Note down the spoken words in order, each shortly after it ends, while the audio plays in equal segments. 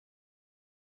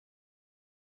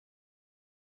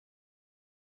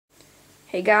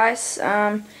Hey guys,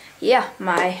 yeah,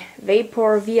 my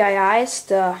Vapor VIIs,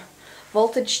 the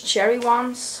voltage cherry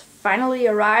ones, finally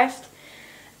arrived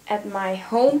at my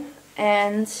home,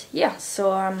 and yeah,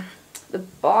 so the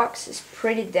box is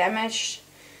pretty damaged.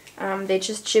 They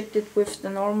just shipped it with the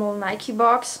normal Nike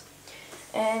box,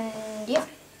 and yeah,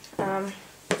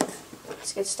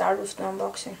 let's get started with the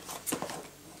unboxing.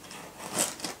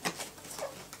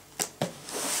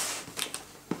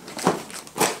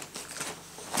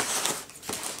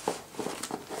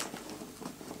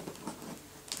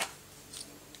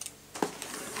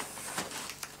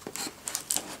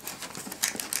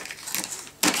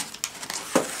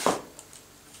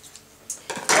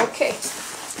 Okay,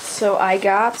 so I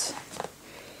got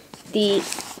the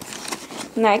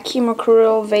Nike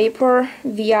Mercurial Vapor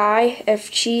VI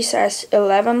FG size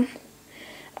 11,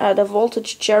 the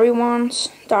voltage cherry ones,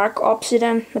 dark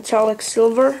obsidian, metallic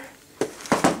silver.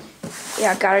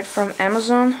 Yeah, I got it from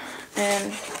Amazon,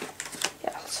 and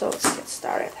yeah, so let's get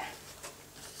started.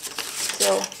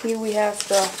 So here we have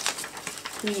the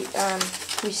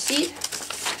receipt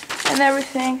and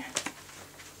everything.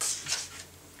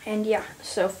 And yeah,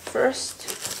 so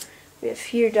first we have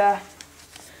here the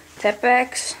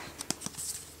Tepex.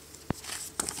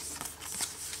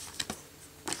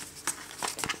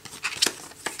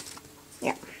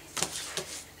 Yeah.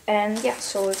 And yeah,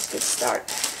 so let's get started.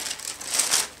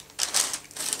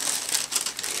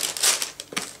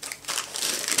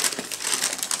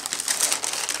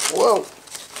 Whoa.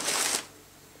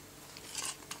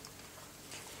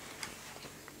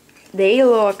 They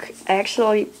look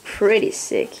actually pretty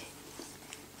sick.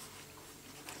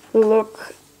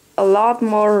 Look a lot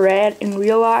more red in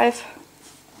real life.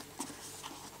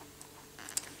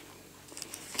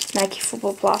 Nike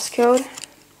Football Plus code.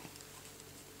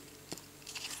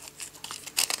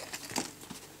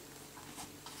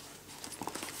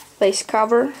 Lace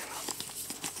cover.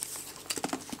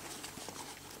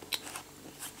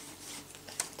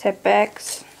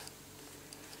 Tepex.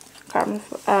 Carbon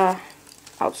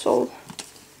outsole,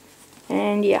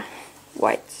 and yeah,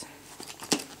 white.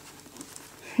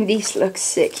 These look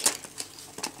sick.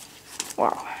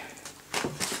 Wow.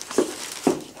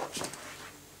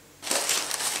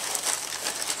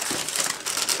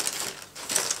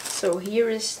 So here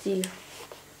is the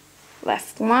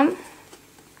left one,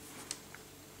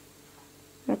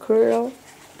 Mercurial.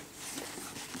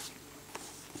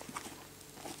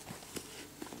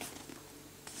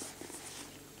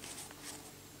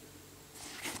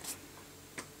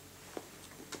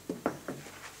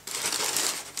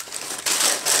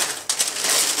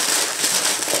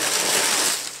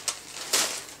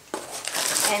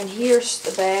 And here's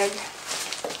the bag,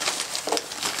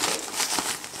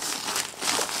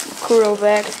 Mercurial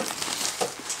bag.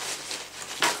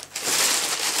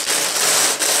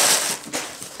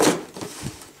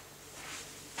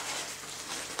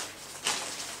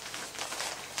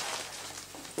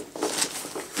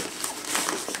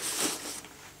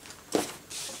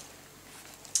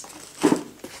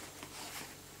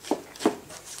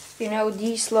 You know,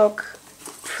 these look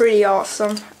pretty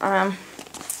awesome.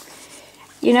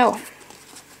 You know,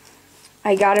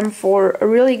 I got them for a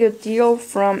really good deal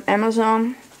from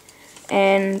Amazon,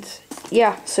 and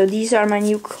yeah, so these are my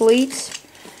new cleats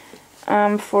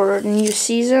for the new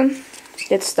season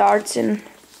that starts in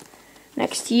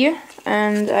next year,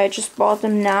 and I just bought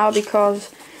them now because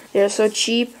they're so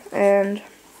cheap, and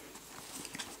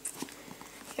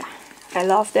yeah, I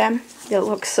love them. They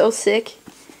look so sick,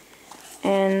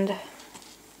 and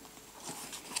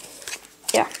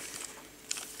yeah.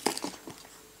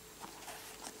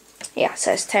 Yeah, it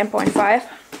says 10.5.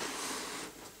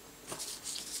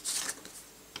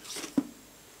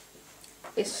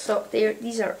 So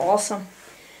these are awesome.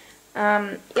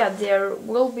 Yeah, there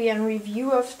will be a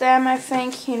review of them, I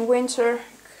think, in winter.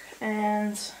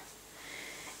 And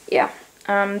yeah,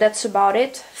 that's about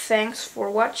it. Thanks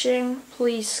for watching.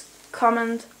 Please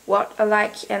comment,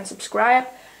 like, and subscribe.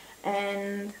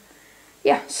 And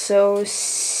yeah, so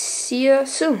see you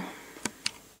soon.